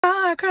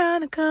Car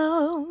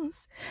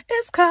Chronicles.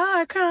 It's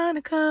Car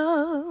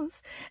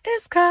Chronicles.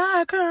 It's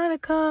Car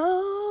Chronicles.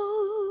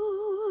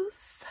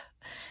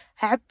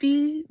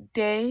 Happy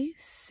day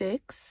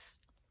 6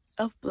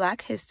 of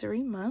Black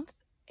History Month.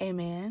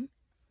 Amen.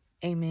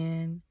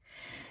 Amen.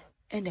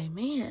 And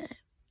amen.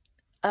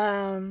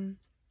 I'm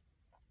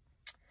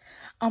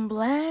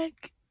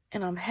Black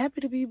and I'm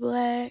happy to be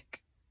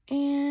Black.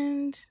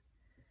 And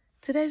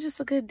today's just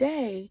a good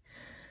day.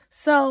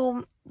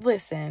 So,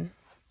 listen,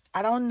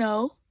 I don't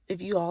know if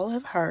you all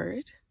have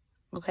heard,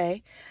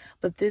 okay?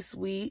 But this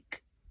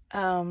week,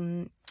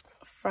 from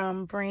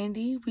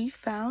Brandy, we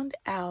found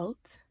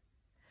out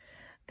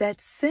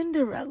that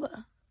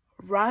Cinderella,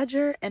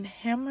 Rodgers and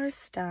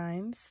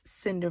Hammerstein's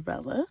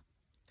Cinderella,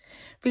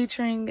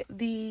 featuring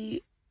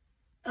the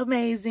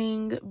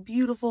amazing,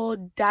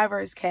 beautiful,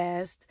 diverse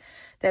cast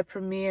that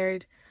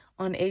premiered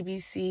on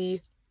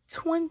ABC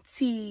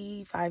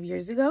 25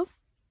 years ago,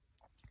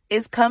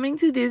 is coming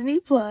to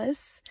Disney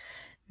Plus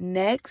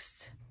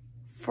next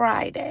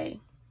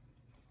Friday.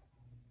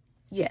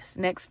 Yes,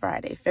 next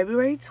Friday,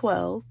 February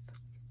 12th.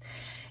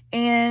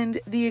 And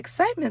the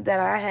excitement that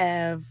I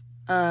have,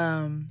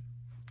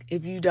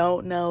 if you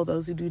don't know,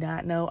 those who do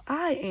not know,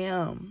 I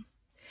am.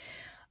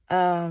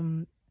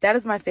 That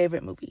is my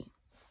favorite movie.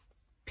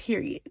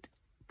 Period.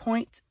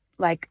 Point.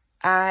 Like,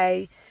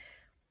 I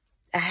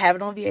have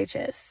it on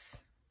VHS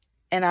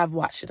and I've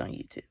watched it on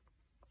YouTube.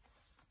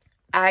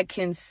 I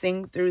can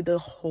sing through the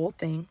whole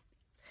thing.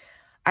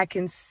 I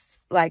can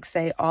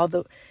say all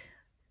the,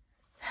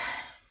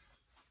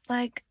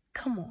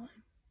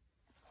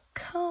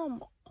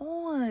 come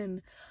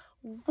on,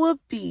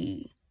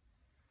 Whoopi,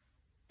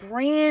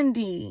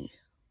 Brandy,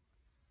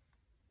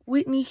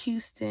 Whitney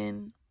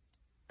Houston,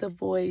 the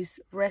voice,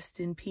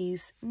 rest in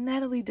peace,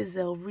 Natalie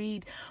Desselle,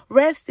 Reid,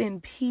 rest in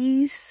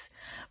peace,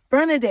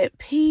 Bernadette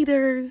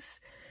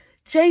Peters,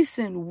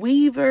 Jason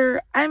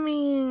Weaver. I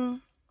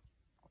mean,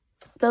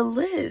 the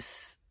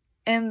list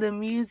and the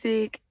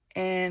music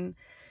and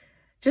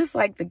just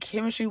like the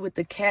chemistry with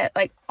the cat,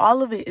 like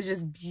all of it is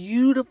just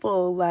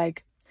beautiful.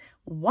 Like,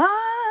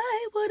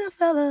 why would a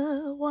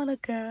fella want a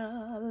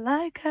girl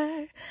like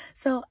her?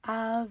 So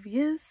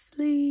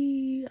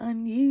obviously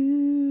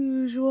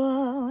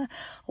unusual.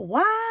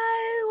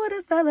 Why would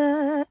a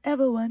fella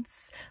ever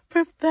once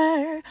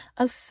prefer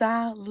a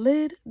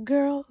solid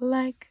girl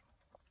like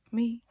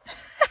me?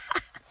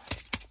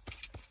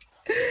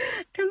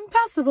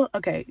 Impossible.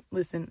 Okay,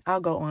 listen,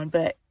 I'll go on.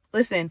 But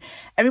listen,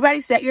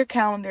 everybody set your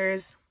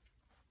calendars.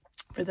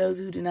 For those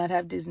who do not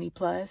have Disney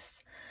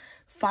Plus,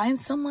 find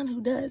someone who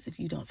does if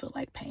you don't feel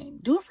like paying.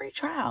 Do a free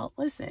trial.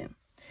 Listen,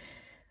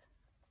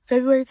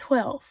 February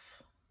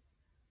 12th,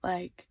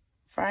 like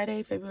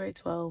Friday, February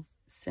 12th,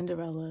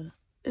 Cinderella.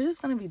 It's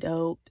just going to be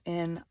dope.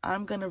 And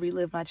I'm going to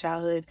relive my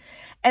childhood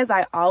as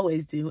I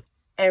always do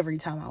every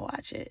time I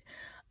watch it.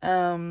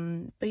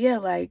 But yeah,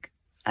 like,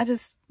 I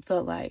just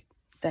felt like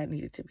that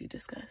needed to be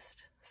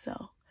discussed.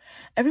 So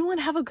everyone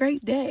have a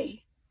great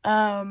day.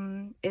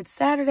 It's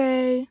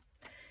Saturday.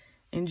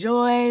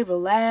 Enjoy,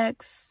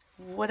 relax,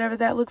 whatever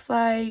that looks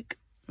like,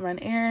 run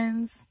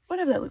errands,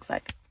 whatever that looks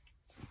like.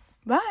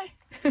 Bye.